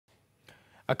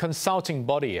A consulting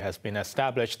body has been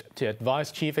established to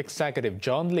advise Chief Executive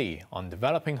John Lee on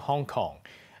developing Hong Kong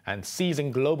and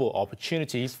seizing global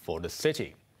opportunities for the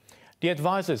city. The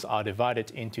advisors are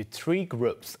divided into 3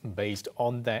 groups based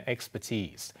on their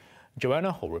expertise.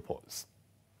 Joanna Ho reports.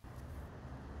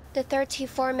 The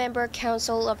 34-member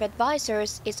Council of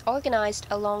Advisors is organized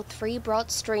along 3 broad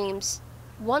streams.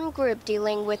 One group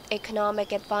dealing with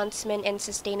economic advancement and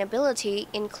sustainability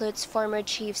includes former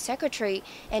Chief Secretary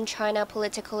and China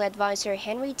political advisor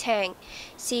Henry Tang,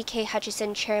 CK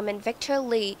Hutchison Chairman Victor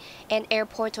Lee, and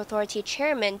Airport Authority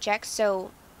Chairman Jack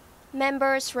Sow.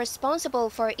 Members responsible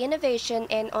for innovation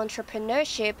and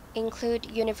entrepreneurship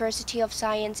include University of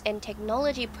Science and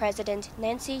Technology President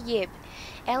Nancy Yip,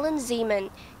 Alan Zeman,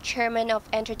 Chairman of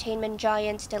entertainment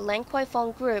giant the Lan Kwai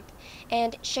Fong Group,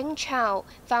 and Sheng Chao,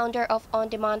 founder of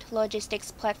on-demand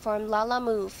logistics platform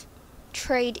Lalamove.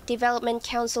 Trade Development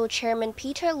Council Chairman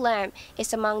Peter Lam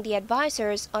is among the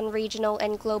advisors on regional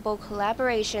and global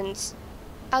collaborations.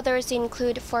 Others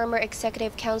include former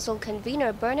Executive Council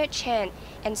convener Bernard Chan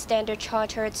and Standard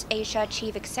Chartered's Asia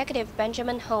Chief Executive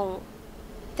Benjamin Hong.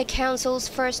 The Council's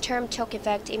first term took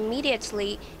effect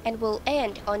immediately and will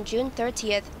end on June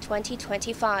 30,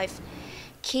 2025.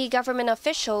 Key government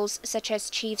officials such as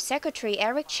Chief Secretary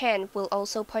Eric Chen will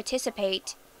also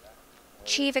participate.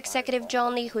 Chief Executive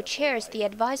John Lee, who chairs the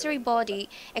advisory body,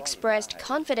 expressed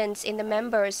confidence in the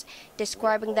members,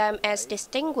 describing them as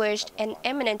distinguished and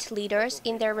eminent leaders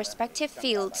in their respective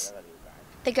fields.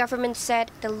 The government said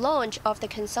the launch of the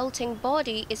consulting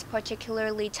body is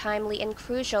particularly timely and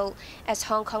crucial as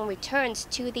Hong Kong returns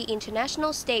to the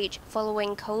international stage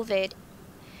following COVID.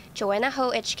 Joanna Ho,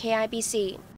 HKIBC.